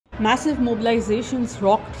Massive mobilizations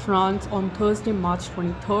rocked France on Thursday, March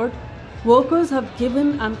 23rd. Workers have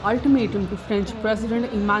given an ultimatum to French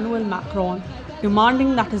President Emmanuel Macron,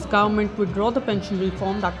 demanding that his government withdraw the pension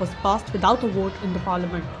reform that was passed without a vote in the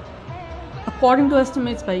parliament. According to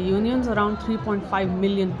estimates by unions, around 3.5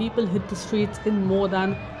 million people hit the streets in more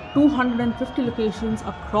than 250 locations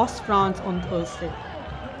across France on Thursday.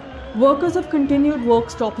 Workers have continued work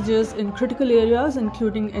stoppages in critical areas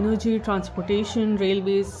including energy, transportation,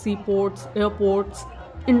 railways, seaports, airports,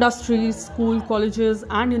 industries, schools, colleges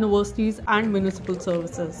and universities and municipal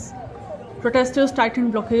services. Protesters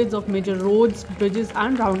tightened blockades of major roads, bridges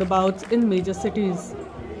and roundabouts in major cities.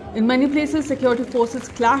 In many places, security forces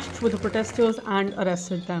clashed with the protesters and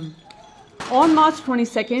arrested them. On March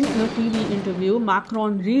 22nd, in a TV interview,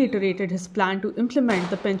 Macron reiterated his plan to implement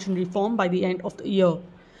the pension reform by the end of the year.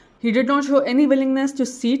 He did not show any willingness to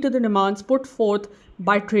cede to the demands put forth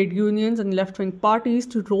by trade unions and left-wing parties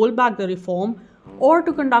to roll back the reform or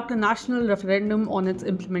to conduct a national referendum on its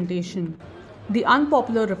implementation. The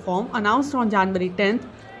unpopular reform, announced on January 10th,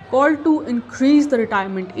 called to increase the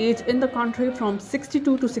retirement age in the country from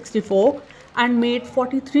 62 to 64 and made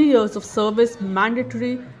 43 years of service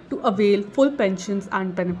mandatory to avail full pensions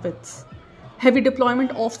and benefits. Heavy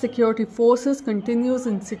deployment of security forces continues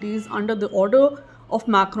in cities under the order of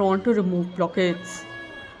Macron to remove blockades.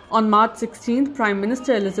 On March 16th, Prime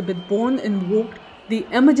Minister Elisabeth Borne invoked the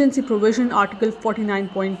emergency provision Article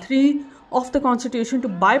 49.3 of the Constitution to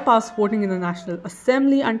bypass voting in the National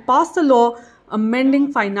Assembly and passed a law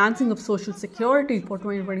amending financing of Social Security for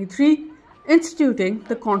 2023, instituting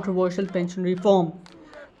the controversial pension reform.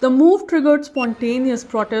 The move triggered spontaneous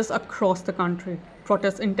protests across the country.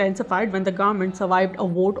 Protests intensified when the government survived a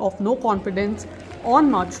vote of no confidence on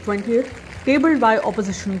March 20th, tabled by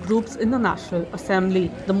opposition groups in the National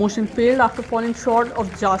Assembly. The motion failed after falling short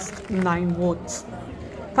of just 9 votes.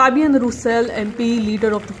 Fabien Roussel, MP,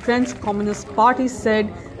 leader of the French Communist Party,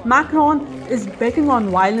 said Macron is betting on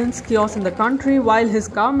violence, chaos in the country while his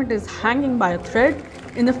government is hanging by a thread.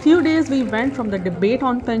 In a few days, we went from the debate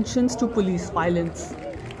on pensions to police violence.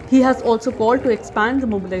 He has also called to expand the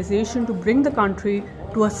mobilization to bring the country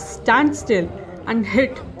to a standstill and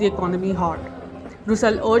hit the economy hard.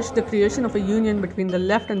 Roussel urged the creation of a union between the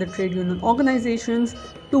left and the trade union organizations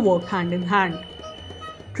to work hand in hand.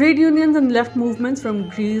 Trade unions and left movements from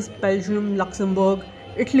Greece, Belgium, Luxembourg,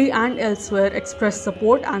 Italy and elsewhere expressed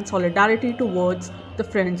support and solidarity towards the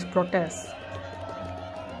French protests.